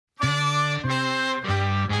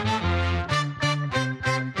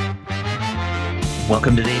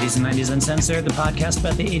Welcome to the 80s and 90s Uncensored, the podcast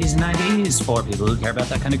about the 80s and 90s for people who care about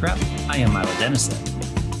that kind of crap. I am Milo Dennison.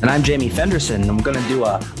 And I'm Jamie Fenderson. I'm going to do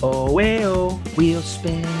a oh, wheel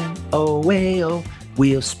spin, oh,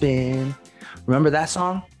 wheel spin. Remember that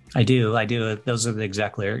song? I do. Those are the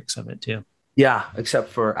exact lyrics of it, too. Yeah,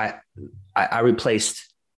 except for I replaced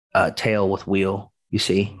tail with wheel, you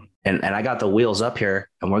see. And I got the wheels up here,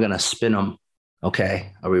 and we're going to spin them.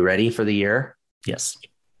 Okay, are we ready for the year? Yes.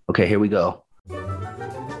 Okay, here we go.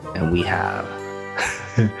 And we have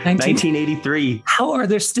 1983. How are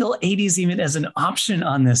there still 80s even as an option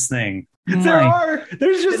on this thing? There's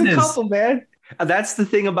just a couple, man. That's the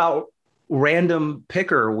thing about random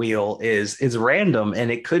picker wheel is it's random,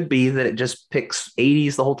 and it could be that it just picks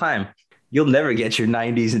 80s the whole time. You'll never get your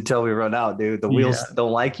 90s until we run out, dude. The wheels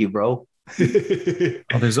don't like you, bro.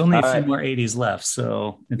 Well, there's only a few more 80s left,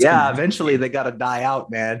 so eventually they got to die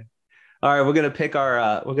out, man. All right, we're gonna pick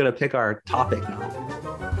our topic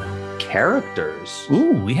now. Characters.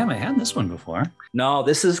 Ooh, we haven't had this one before. No,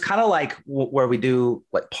 this is kind of like where we do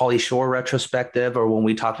like Pauly Shore retrospective, or when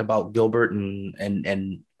we talked about Gilbert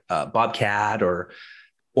and Bobcat, or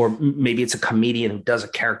maybe it's a comedian who does a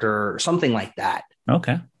character or something like that.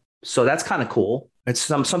 Okay. So that's kind of cool. It's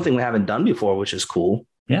something we haven't done before, which is cool.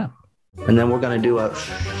 Yeah. And then we're gonna do a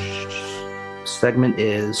segment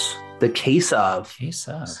is the case of.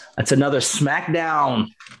 That's another Smackdown.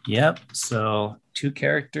 Yep. So two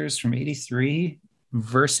characters from 83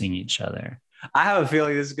 versing each other. I have a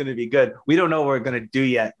feeling this is going to be good. We don't know what we're going to do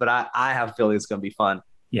yet, but I have a feeling it's going to be fun.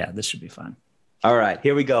 Yeah, this should be fun. All right,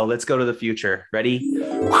 here we go. Let's go to the future. Ready?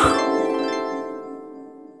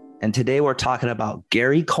 And today we're talking about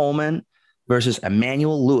Gary Coleman versus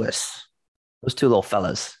Emmanuel Lewis. Those two little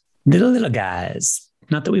fellas. Little guys.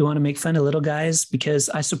 Not that we want to make fun of little guys, because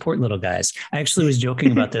I support little guys. I actually was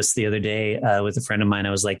joking about this the other day with a friend of mine. I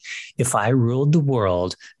was like, if I ruled the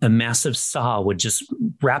world, a massive saw would just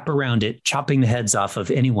wrap around it, chopping the heads off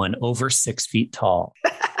of anyone over 6 feet tall.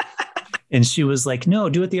 And she was like, no,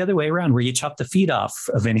 do it the other way around, where you chop the feet off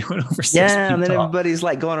of anyone over 6 feet tall. Yeah, and then everybody's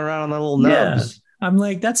like going around on the little nubs. Yeah. I'm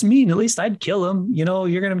like, that's mean. At least I'd kill them. You know,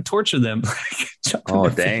 you're going to torture them. Oh,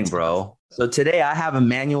 dang, bro. So today I have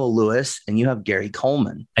Emmanuel Lewis and you have Gary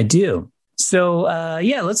Coleman. I do. So,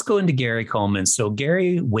 let's go into Gary Coleman. So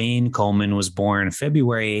Gary Wayne Coleman was born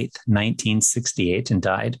February 8th, 1968 and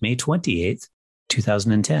died May 28th,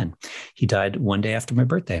 2010. He died one day after my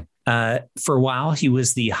birthday. For a while, he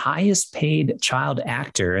was the highest paid child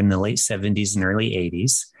actor in the late 70s and early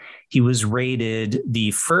 80s. He was rated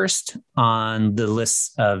the first on the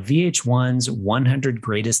list of VH1's 100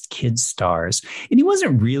 Greatest Kids Stars. And he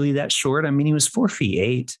wasn't really that short. I mean, he was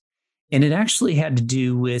 4'8". And it actually had to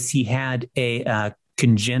do with he had a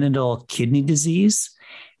congenital kidney disease,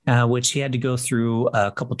 which he had to go through a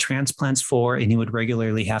couple transplants for, and he would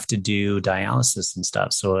regularly have to do dialysis and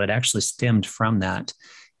stuff. So it actually stemmed from that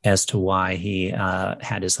as to why he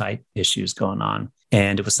had his height issues going on.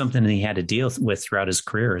 And it was something that he had to deal with throughout his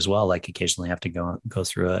career as well, like occasionally have to go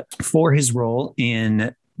through it. For his role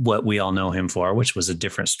in what we all know him for, which was A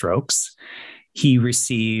Different Strokes, he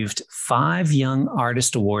received 5 Young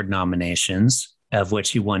Artist Award nominations, of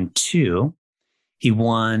which he won 2. He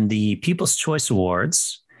won the People's Choice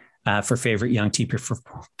Awards for Favorite Young TV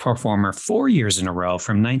Performer 4 years in a row,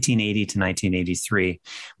 from 1980 to 1983,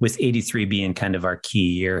 with 83 being kind of our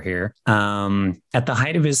key year here. At the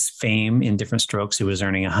height of his fame in Different Strokes, he was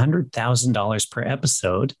earning $100,000 per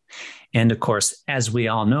episode. And of course, as we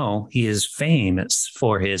all know, he is famous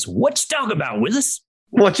for his "What you talking about, Willis?"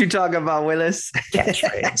 What you talking about, Willis?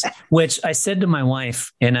 Catchphrase, which I said to my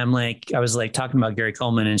wife, and I was like talking about Gary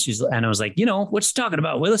Coleman, and I was like, what you talking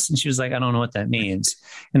about, Willis? And she was like, I don't know what that means.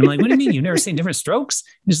 And I'm like, what do you mean? You've never seen Different Strokes?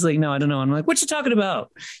 And she's like, no, I don't know. I'm like, what you talking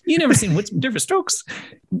about? You never seen Different Strokes?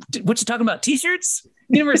 What you talking about? T-shirts?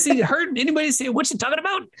 You never heard anybody say, what you talking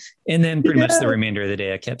about? And then pretty much the remainder of the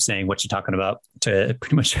day, I kept saying, what you talking about, to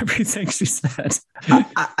pretty much everything she said.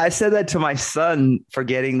 I said that to my son,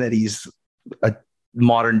 forgetting that he's a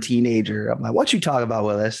modern teenager. I'm like, what you talking about,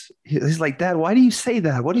 Willis? He's like, Dad, why do you say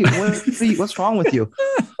that? What's wrong with you?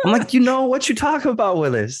 I'm like, what you talking about,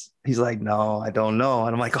 Willis? He's like, no, I don't know.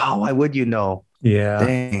 And I'm like, oh, why would you know? Yeah.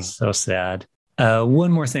 Dang. So sad.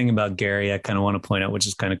 One more thing about Gary I kind of want to point out, which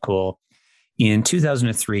is kind of cool. In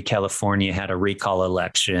 2003, California had a recall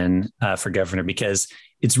election for governor, because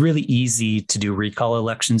it's really easy to do recall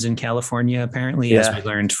elections in California, apparently, as we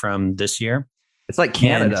learned from this year. It's like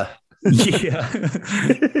Canada. Yeah.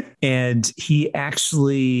 And he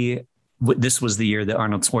actually, this was the year that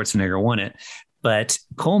Arnold Schwarzenegger won it. But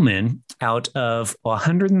Coleman, out of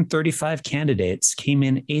 135 candidates, came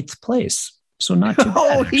in 8th place. So not too bad.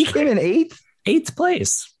 Oh, he came in 8th? 8th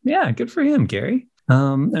place. Yeah, good for him, Gary.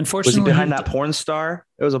 Was he Unfortunately, behind that porn star?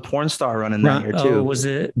 It was a porn star running that year Oh, too. was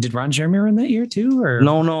it? Did Ron Jeremy run that year too, or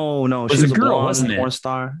No. was She a was a girl, blonde wasn't porn it?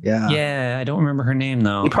 star. Yeah. Yeah, I don't remember her name He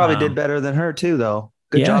though. probably did better than her too, though.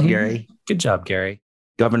 Good Yeah, job, Gary. good job, Gary.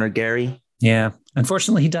 Governor Gary. Yeah,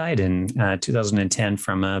 unfortunately, he died in 2010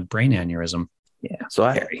 from a brain aneurysm. Yeah,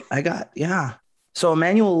 So Gary. I got, yeah. So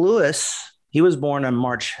Emmanuel Lewis, he was born on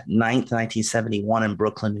March 9th, 1971 in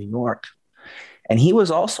Brooklyn, New York. And he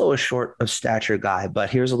was also a short of stature guy, but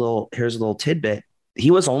here's a little tidbit. He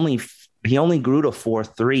only grew to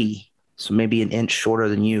 4'3", so maybe an inch shorter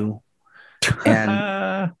than you. And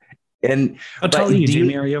How and tall but are you, do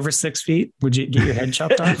Jamie? you Are you over 6 feet? Would you get your head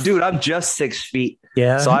chopped off? dude, I'm just 6 feet.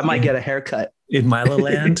 Yeah, So I might get a haircut. in Milo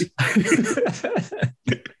Land.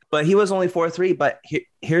 But he was only 4'3". But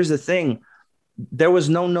here's the thing. There was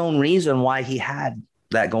no known reason why he had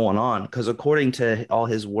that going on. Because according to all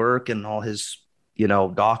his work and all his,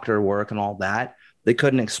 doctor work and all that, they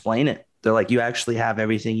couldn't explain it. They're like, you actually have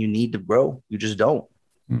everything you need to grow. You just don't.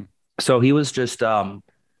 Hmm. So he was just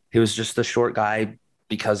a short guy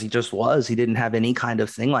because he just was. He didn't have any kind of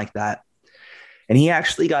thing like that. And he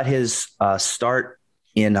actually got his start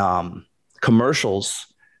in commercials.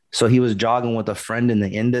 So he was jogging with a friend in the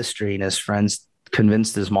industry, and his friends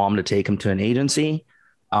convinced his mom to take him to an agency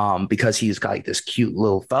because he's got like this cute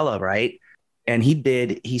little fella, right? And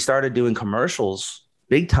he started doing commercials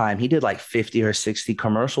big time. He did like 50 or 60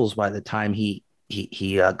 commercials by the time he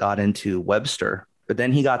got into Webster. But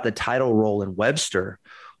then he got the title role in Webster,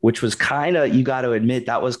 which was kind of, you got to admit,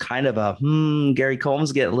 that was kind of a, Gary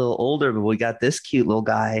Coleman's getting a little older, but we got this cute little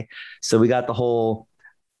guy. So we got the whole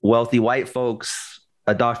wealthy white folks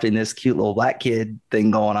adopting this cute little black kid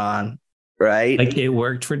thing going on, right? Like, it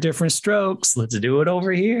worked for different strokes. Let's do it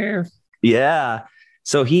over here. Yeah.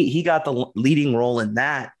 So he got the leading role in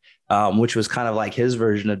that, which was kind of like his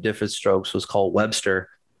version of Different Strokes, was called Webster.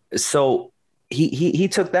 So he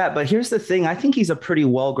took that. But here's the thing. I think he's a pretty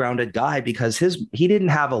well-grounded guy because he didn't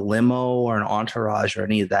have a limo or an entourage or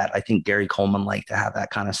any of that. I think Gary Coleman liked to have that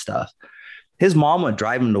kind of stuff. His mom would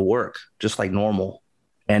drive him to work just like normal.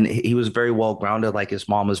 And he was very well-grounded. Like, his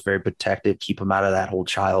mom was very protective, keep him out of that whole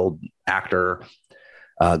child actor,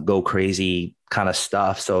 go crazy kind of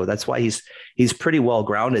stuff. So that's why he's pretty well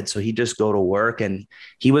grounded. So he just go to work, and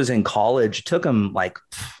he was in college. It took him like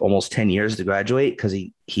almost 10 years to graduate because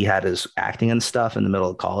he had his acting and stuff in the middle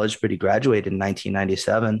of college, but he graduated in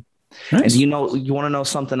 1997. Nice. And you want to know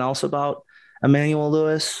something else about Emmanuel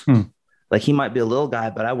Lewis? Like, he might be a little guy,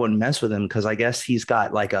 but I wouldn't mess with him because I guess he's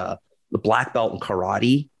got like the black belt in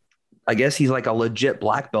karate. I guess he's like a legit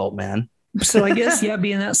black belt, man. So I guess, yeah,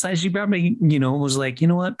 being that size, you probably, was like, you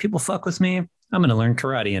know what? People fuck with me. I'm going to learn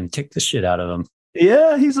karate and kick the shit out of them.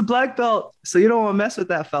 Yeah, he's a black belt. So you don't want to mess with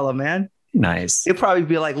that fella, man. Nice. He'll probably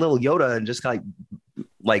be like little Yoda and just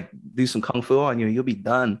like do some kung fu on you. You'll be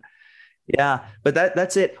done. Yeah, but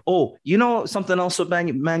that's it. Oh, something else about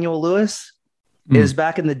Emmanuel Lewis is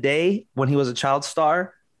back in the day when he was a child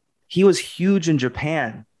star, he was huge in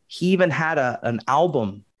Japan. He even had an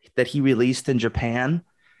album that he released in Japan.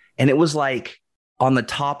 And it was like on the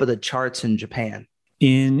top of the charts in Japan.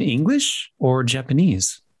 In English or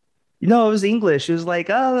Japanese? It was English. It was like,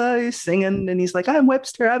 he's singing. And he's like, I'm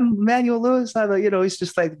Webster. I'm Emmanuel Lewis. He's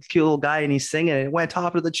just like a cute little guy. And he's singing. And it went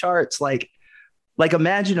top of the charts. Like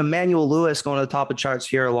imagine Emmanuel Lewis going to the top of charts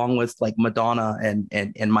here along with like Madonna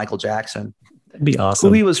and Michael Jackson. That'd be awesome.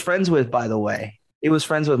 Who he was friends with, by the way. He was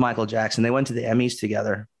friends with Michael Jackson. They went to the Emmys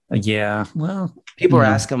together. Yeah. Well, people are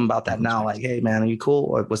asking him about that now. Like, hey, man, are you cool?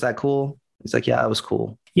 Or was that cool? He's like, yeah, it was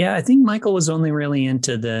cool. Yeah. I think Michael was only really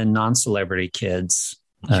into the non-celebrity kids.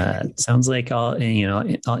 Sounds like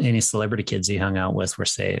any celebrity kids he hung out with were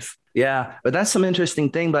safe. Yeah. But that's some interesting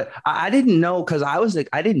thing. But I didn't know because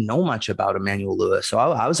I didn't know much about Emmanuel Lewis. So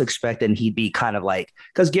I was expecting he'd be kind of like,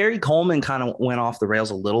 because Gary Coleman kind of went off the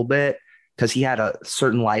rails a little bit because he had a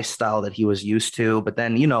certain lifestyle that he was used to. But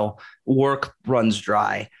then, work runs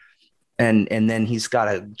dry. And then he's got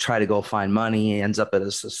to try to go find money. He ends up at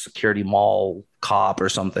a security mall cop or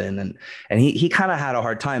something. And he kind of had a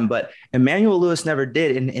hard time, but Emmanuel Lewis never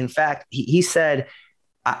did. And in fact, he said,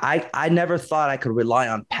 I never thought I could rely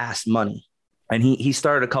on past money. And he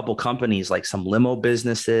started a couple companies, like some limo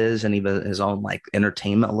businesses and even his own like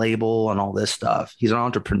entertainment label and all this stuff. He's an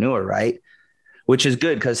entrepreneur, right? Which is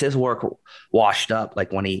good because his work washed up.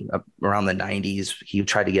 Like when around the 90s, he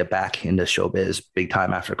tried to get back into showbiz big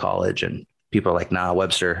time after college. And people are like, nah,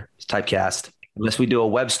 Webster, it's typecast. Unless we do a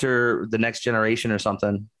Webster, the next generation or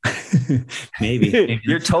something. Maybe.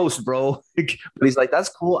 You're toast, bro. But he's like, that's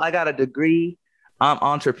cool. I got a degree. I'm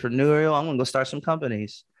entrepreneurial. I'm going to go start some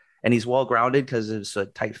companies. and he's well grounded because it's a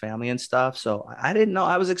tight family and stuff. So I didn't know.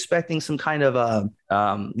 I was expecting some kind of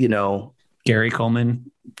Gary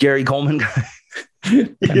Coleman Gary Coleman guy.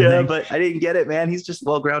 kind of Yeah, thing. but I didn't get it, man. He's just a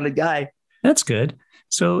well grounded guy. That's good.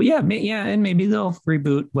 So yeah, yeah, and maybe they'll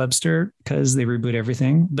reboot Webster because they reboot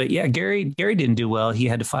everything. But yeah, Gary didn't do well. He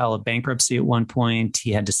had to file a bankruptcy at one point.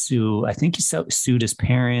 He had to sue. I think he sued his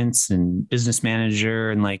parents and business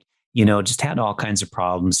manager, and like just had all kinds of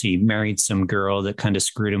problems. He married some girl that kind of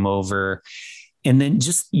screwed him over. And then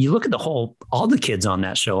just you look at all the kids on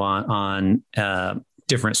that show on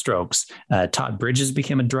different strokes. Todd Bridges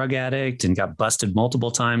became a drug addict and got busted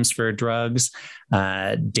multiple times for drugs.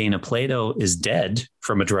 Dana Plato is dead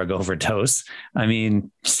from a drug overdose. I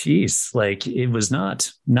mean, geez, like it was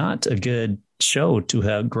not a good show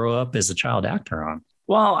to grow up as a child actor on.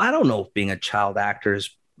 Well, I don't know if being a child actor is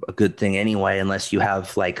a good thing anyway, unless you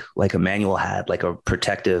have like Emmanuel had, like a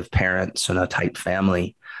protective parents and a tight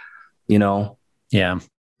family, you know? Yeah.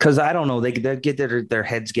 Because I don't know, they get their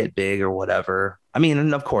heads get big or whatever. I mean,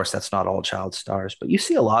 and of course, that's not all child stars, but you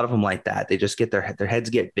see a lot of them like that. They just get their heads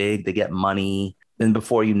get big, they get money, and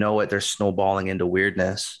before you know it, they're snowballing into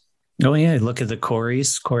weirdness. Oh yeah, look at the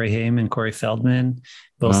Coreys, Corey Haim and Corey Feldman.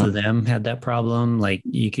 Both of them had that problem. Like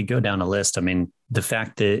you could go down a list. I mean, the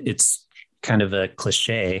fact that it's kind of a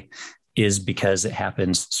cliche is because it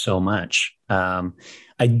happens so much.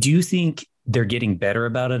 I do think they're getting better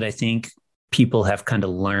about it. I think people have kind of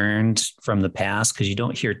learned from the past because you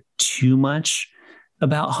don't hear too much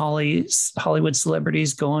about Hollywood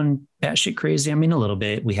celebrities going batshit crazy. I mean, a little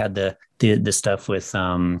bit. We had the stuff with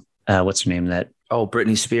what's her name?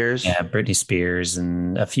 Britney Spears. Yeah, Britney Spears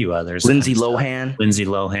and a few others. Lindsay Lohan.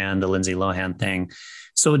 The Lindsay Lohan thing.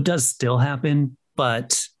 So it does still happen,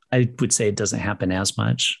 but I would say it doesn't happen as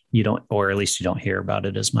much. You don't, or at least you don't hear about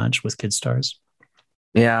it as much with kid stars.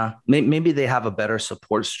 Yeah, maybe they have a better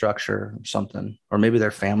support structure or something, or maybe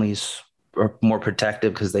their families are more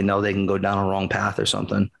protective because they know they can go down a wrong path or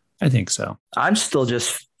something. I think so. I'm still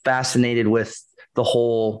just fascinated with the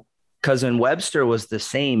whole, because when Webster was the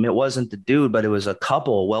same, it wasn't the dude, but it was a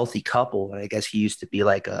wealthy couple. And I guess he used to be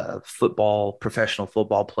like a professional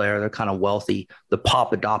football player. They're kind of wealthy. The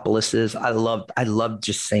Papadopouloses. I loved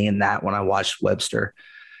just saying that when I watched Webster.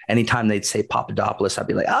 Anytime they'd say Papadopoulos, I'd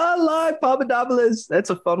be like, I like Papadopoulos. That's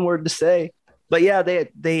a fun word to say. But yeah,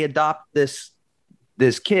 they adopt this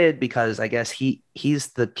kid because I guess he's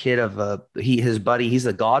the kid of his buddy. He's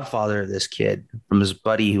the godfather of this kid from his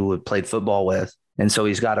buddy who had played football with. And so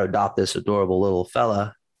he's got to adopt this adorable little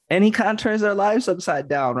fella. And he kind of turns their lives upside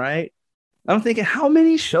down, right? I'm thinking, how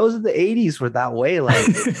many shows of the 80s were that way? Like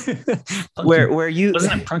where you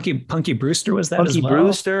wasn't it Punky Brewster was that Punky as well?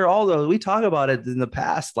 Brewster, although we talk about it in the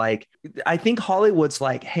past. Like I think Hollywood's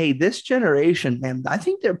like, hey, this generation, man, I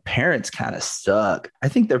think their parents kind of suck. I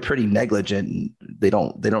think they're pretty negligent and they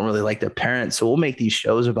don't really like their parents. So we'll make these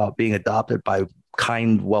shows about being adopted by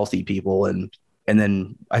kind, wealthy people and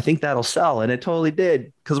then I think that'll sell. And it totally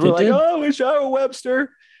did. Because we're like, oh, I wish I were Webster,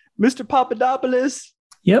 Mr. Papadopoulos.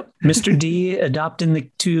 Yep. Mr. D adopting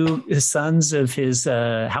the two sons of his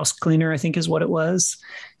house cleaner, I think is what it was.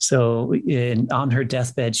 So on her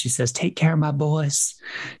deathbed, she says, take care of my boys.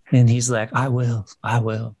 And he's like, I will.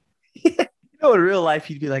 In real life,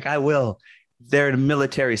 he'd be like, I will. They're in a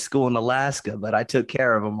military school in Alaska, but I took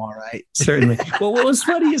care of them all right. Certainly. Well, what was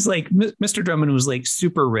funny is like Mr. Drummond was like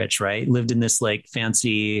super rich, right? Lived in this like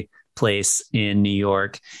fancy place in New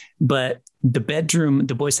York, but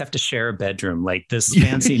the boys have to share a bedroom. Like this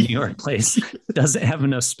fancy New York place doesn't have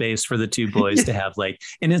enough space for the two boys to have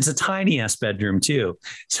and it's a tiny ass bedroom too.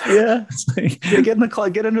 So yeah. It's like, get in the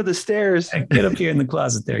get under the stairs. Get up here in the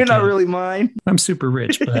closet there. You're not really mine. I'm super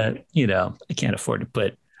rich, but I can't afford to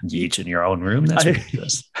put each in your own room. That's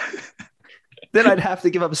ridiculous. Then I'd have to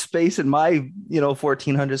give up space in my,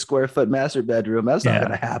 1,400 square foot master bedroom. That's not going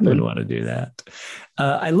to happen. Wouldn't want to do that.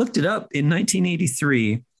 I looked it up in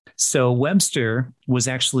 1983. So Webster was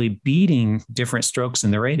actually beating Different Strokes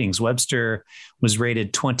in the ratings. Webster was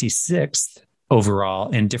rated 26th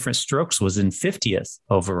overall, and Different Strokes was in 50th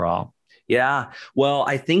overall. Yeah. Well,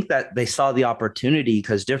 I think that they saw the opportunity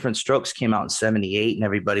because Different Strokes came out in 78 and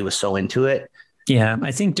everybody was so into it. Yeah,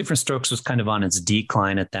 I think Different Strokes was kind of on its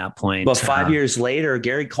decline at that point. But 5 years later,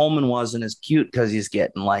 Gary Coleman wasn't as cute because he's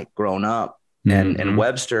getting grown up. And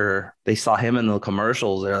Webster, they saw him in the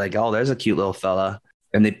commercials. They're like, oh, there's a cute little fella.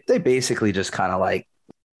 And they basically just kind of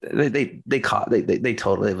they copied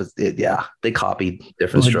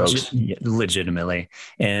Different Strokes. Legitimately.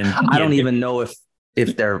 And I don't even know if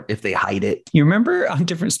if they hide it. You remember on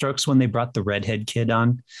Different Strokes when they brought the redhead kid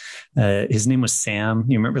on? His name was Sam.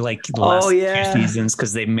 You remember like the last two seasons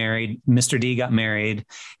because they married. Mr. D got married.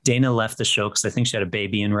 Dana left the show because I think she had a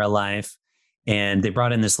baby in real life. And they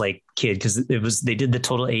brought in this like kid because they did the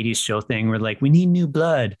total 80s show thing where like, we need new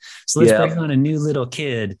blood. So let's bring on a new little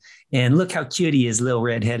kid. And look how cute he is, little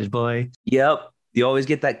redheaded boy. Yep. You always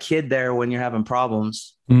get that kid there when you're having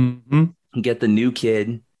problems. Mm-hmm. You get the new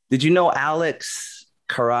kid. Did you know Alex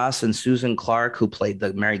Karras and Susan Clark, who played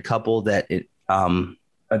the married couple that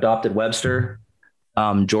adopted Webster,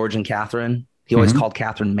 George and Catherine? He always called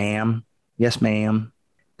Catherine ma'am. Yes, ma'am.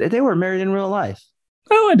 They were married in real life.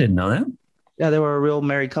 Oh, I didn't know that. Yeah, they were a real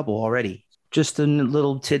married couple already. Just a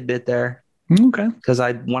little tidbit there. Okay. Because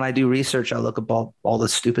when I do research, I look up all the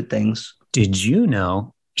stupid things. Did you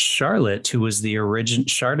know Charlotte, who was the original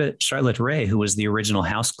Charlotte Ray, who was the original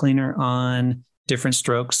house cleaner on Different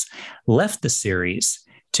Strokes, left the series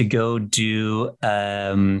to go do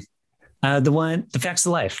the Facts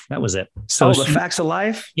of Life. That was it. So the Facts of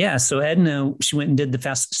Life? Yeah. So Edna, she went and did the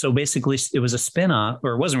Facts. So basically it was a spinoff,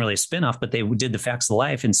 or it wasn't really a spinoff, but they did the Facts of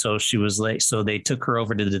Life. And so she was like, so they took her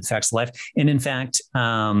over to the Facts of Life. And in fact,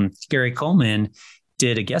 Gary Coleman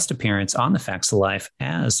did a guest appearance on the Facts of Life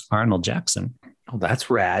as Arnold Jackson. Oh, that's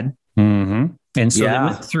rad. Mm-hmm. And so they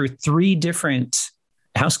went through 3 different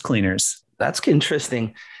house cleaners. That's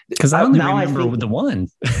interesting. Because I only remember the one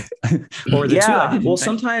or the two. Well,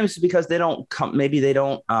 sometimes because they don't come, maybe they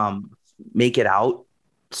don't make it out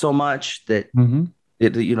so much that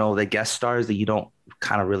the guest stars that you don't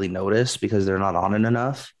kind of really notice because they're not on it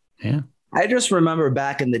enough. Yeah, I just remember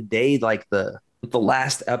back in the day, like the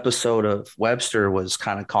last episode of Webster was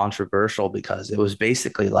kind of controversial because it was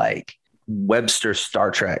basically like Webster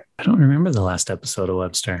Star Trek. I don't remember the last episode of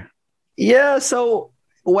Webster. Yeah, so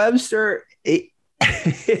Webster.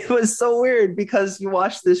 It was so weird because you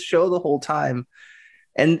watch this show the whole time,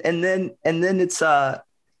 and then it's the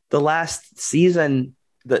last season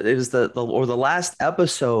that is the last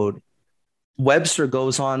episode. Webster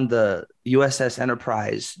goes on the USS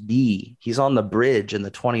Enterprise D. He's on the bridge in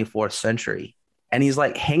the 24th century, and he's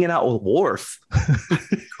like hanging out with Worf.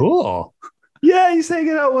 Cool. Yeah, he's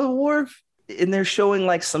hanging out with Worf, and they're showing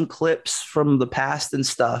like some clips from the past and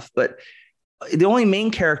stuff. But the only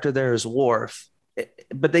main character there is Worf.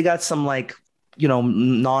 But they got some like,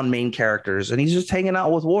 non-main characters, and he's just hanging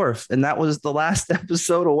out with Worf. And that was the last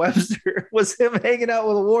episode of Webster was him hanging out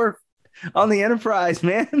with Worf on the Enterprise,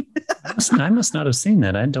 man. I must not have seen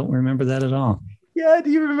that. I don't remember that at all. Yeah.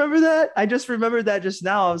 Do you remember that? I just remembered that just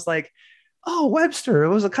now. I was like, oh, Webster. It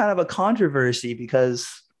was a kind of a controversy because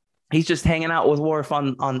he's just hanging out with Worf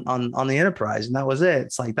on the Enterprise. And that was it.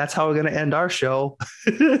 It's like, that's how we're going to end our show.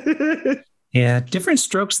 Yeah, Different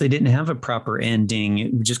Strokes, they didn't have a proper ending.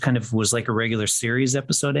 It just kind of was like a regular series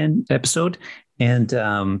episode. And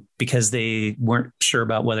because they weren't sure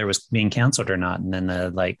about whether it was being canceled or not. And then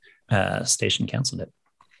the station canceled it.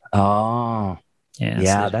 Oh,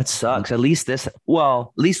 yeah, so that sucks. At least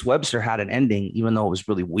Webster had an ending, even though it was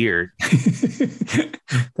really weird.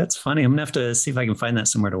 That's funny. I'm going to have to see if I can find that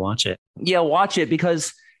somewhere to watch it. Yeah, watch it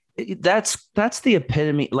because that's the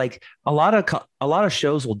epitome. Like a lot of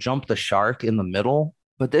shows will jump the shark in the middle,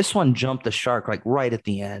 but this one jumped the shark like right at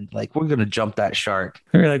the end. Like we're gonna jump that shark.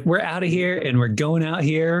 We're like, we're out of here and we're going out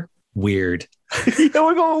here. Weird. Yeah,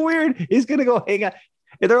 we're going weird. He's gonna go hang out.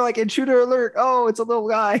 And they're like, intruder alert. Oh, it's a little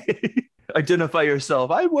guy. Identify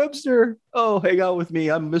yourself. I'm Webster. Oh, hang out with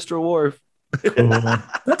me. I'm Mr. Worf. Cool.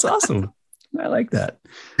 That's awesome. I like that.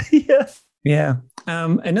 Yeah. Yeah.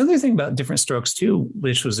 Another thing about Different Strokes too,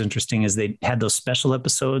 which was interesting, is they had those special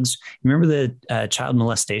episodes. Remember the child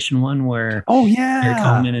molestation one where Eric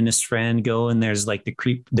Coleman and his friend go and there's like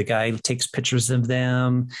the guy takes pictures of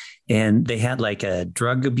them, and they had like a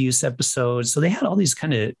drug abuse episode. So they had all these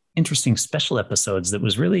kind of interesting special episodes that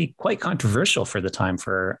was really quite controversial for the time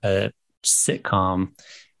for a sitcom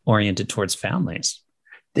oriented towards families.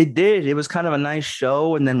 They did. It was kind of a nice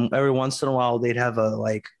show. And then every once in a while they'd have a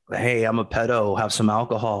like, hey, I'm a pedo, have some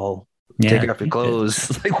alcohol, take off your clothes.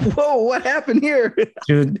 It's like, whoa, what happened here?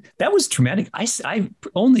 Dude, that was traumatic. I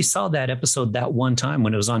only saw that episode that one time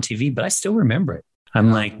when it was on TV, but I still remember it.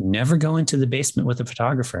 I'm like, never go into the basement with a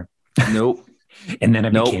photographer. Nope. And then I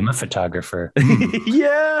became a photographer.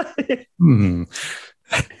 Yeah.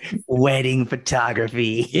 Wedding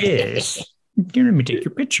photography. Yes. Let me take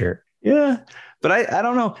your picture. Yeah. But I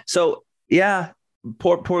don't know. So yeah,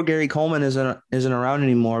 poor Gary Coleman isn't around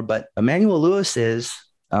anymore, but Emmanuel Lewis is.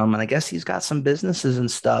 And I guess he's got some businesses and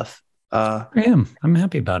stuff. I am. I'm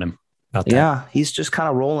happy about him. About that. Yeah, he's just kind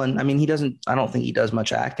of rolling. I mean, I don't think he does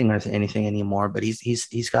much acting or anything anymore, but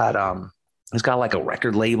he's got He's got like a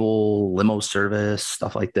record label, limo service,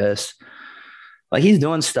 stuff like this. Like he's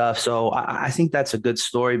doing stuff. So I think that's a good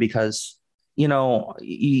story because, you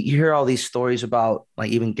hear all these stories about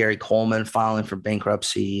like even Gary Coleman filing for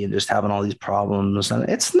bankruptcy and just having all these problems. And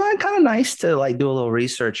it's not kind of nice to like do a little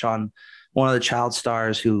research on one of the child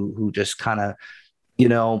stars who just kind of,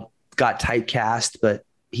 got typecast, but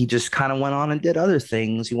he just kind of went on and did other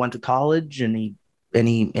things. He went to college and he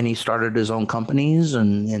started his own companies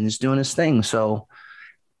and he's doing his thing. So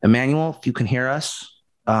Emmanuel, if you can hear us,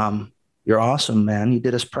 you're awesome, man. You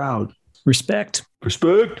did us proud. Respect.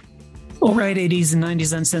 Respect. All right, 80s and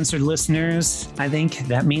 90s Uncensored listeners, I think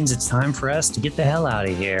that means it's time for us to get the hell out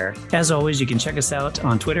of here. As always, you can check us out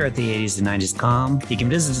on Twitter at the80sand90s.com. You can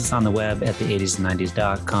visit us on the web at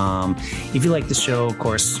the80sand90s.com. If you like the show, of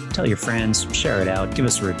course, tell your friends, share it out, give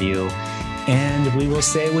us a review. And we will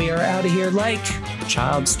say we are out of here like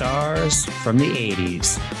child stars from the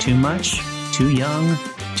 80s. Too much, too young,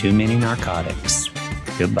 too many narcotics.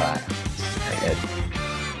 Goodbye.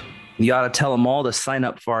 You ought to tell them all to sign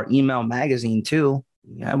up for our email magazine too.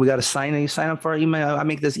 Yeah, we got to sign up for our email. I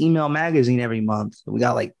make this email magazine every month. We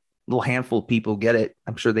got like a little handful of people get it.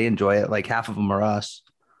 I'm sure they enjoy it. Like half of them are us.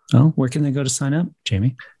 Oh, where can they go to sign up,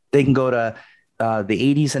 Jamie? They can go to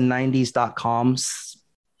the80sand90s.com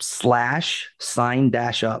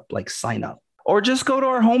 /sign-up, like sign up. Or just go to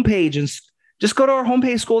our homepage and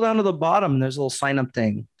scroll down to the bottom. And there's a little sign up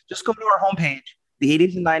thing. Just go to our homepage,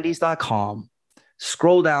 the80sand90s.com.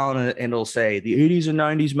 Scroll down and it'll say the 80s and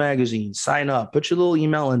 90s magazine. Sign up. Put your little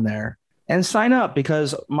email in there and sign up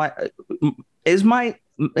because is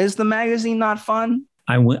the magazine not fun?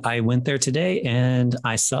 I went there today and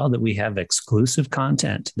I saw that we have exclusive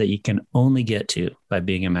content that you can only get to by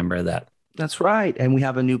being a member of that. That's right. And we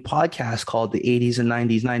have a new podcast called the 80s and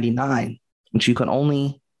 90s 99, which you can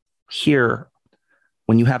only hear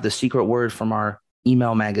when you have the secret word from our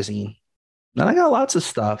email magazine. And I got lots of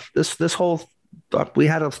stuff. This whole we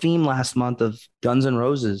had a theme last month of Guns N'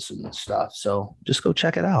 Roses and stuff. So just go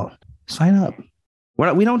check it out. Sign up.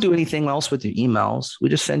 We don't do anything else with your emails. We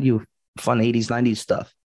just send you fun 80s, 90s stuff.